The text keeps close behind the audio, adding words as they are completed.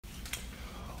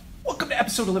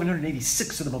Episode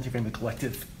 1186 of the Multifamily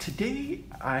Collective. Today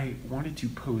I wanted to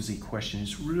pose a question.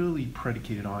 It's really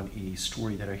predicated on a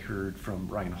story that I heard from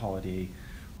Ryan Holiday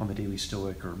on the Daily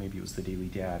Stoic, or maybe it was the Daily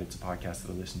Dad. It's a podcast that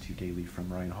I listen to daily from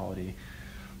Ryan Holiday.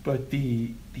 But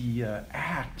the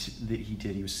act that he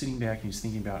did, he was sitting back and he was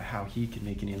thinking about how he could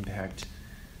make an impact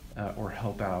or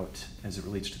help out as it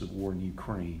relates to the war in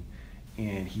Ukraine.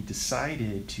 And he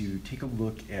decided to take a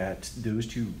look at those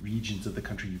two regions of the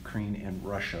country, Ukraine and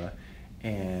Russia,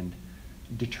 and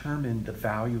determine the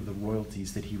value of the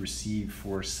royalties that he received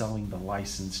for selling the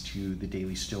license to the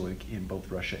Daily Stoic in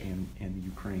both Russia and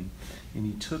Ukraine. And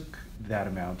he took that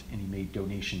amount and he made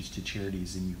donations to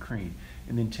charities in Ukraine.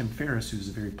 And then Tim Ferriss, who's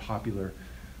a very popular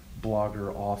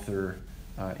blogger, author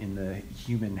in the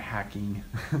human hacking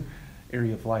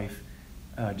area of life,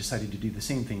 decided to do the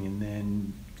same thing, and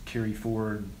then carry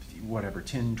forward,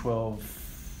 10, 12,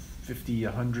 50,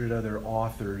 100 other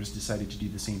authors decided to do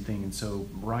the same thing. And so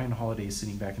Ryan Holiday is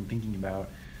sitting back and thinking about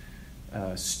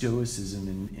Stoicism,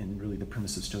 and really the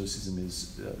premise of Stoicism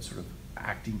is sort of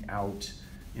acting out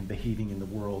and behaving in the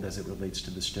world as it relates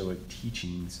to the Stoic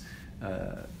teachings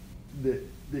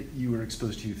that you were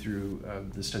exposed to through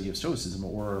the study of Stoicism,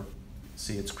 or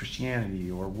say it's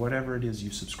Christianity, or whatever it is you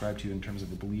subscribe to in terms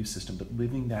of a belief system, but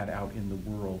living that out in the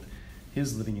world.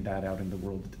 His living that out in the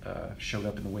world showed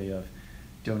up in the way of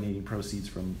donating proceeds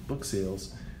from book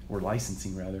sales, or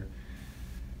licensing rather.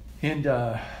 And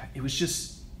it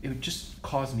just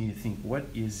caused me to think, what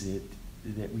is it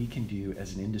that we can do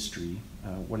as an industry?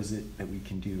 What is it that we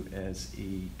can do as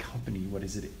a company? What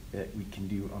is it that we can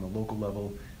do on a local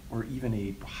level, or even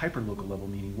a hyper-local level,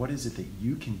 meaning what is it that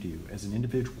you can do as an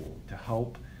individual to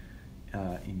help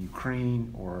in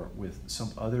Ukraine, or with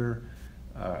some other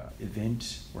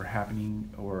event or happening,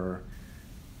 or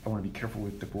I want to be careful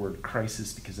with the word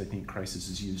crisis, because I think crisis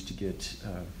is used to get,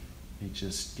 it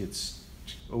just gets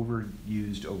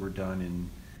overused, overdone,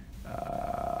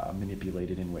 and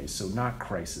manipulated in ways. So not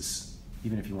crisis,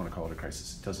 even if you want to call it a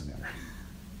crisis, it doesn't matter.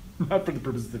 Not for the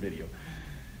purpose of the video.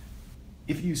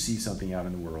 If you see something out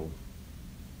in the world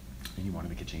and you want to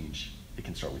make a change, it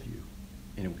can start with you.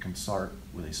 And it can start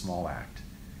with a small act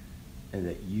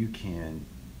that you can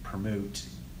promote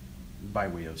by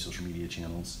way of social media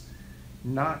channels,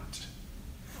 not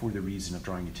for the reason of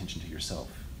drawing attention to yourself,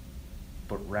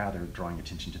 but rather drawing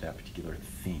attention to that particular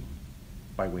thing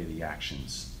by way of the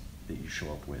actions that you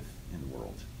show up with in the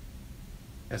world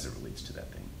as it relates to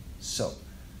that thing. So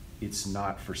it's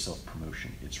not for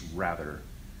self-promotion, it's rather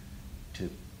to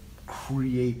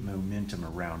create momentum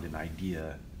around an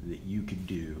idea that you could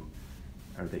do,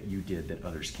 or that you did, that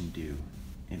others can do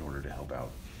in order to help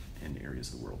out in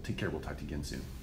areas of the world. Take care, we'll talk to you again soon.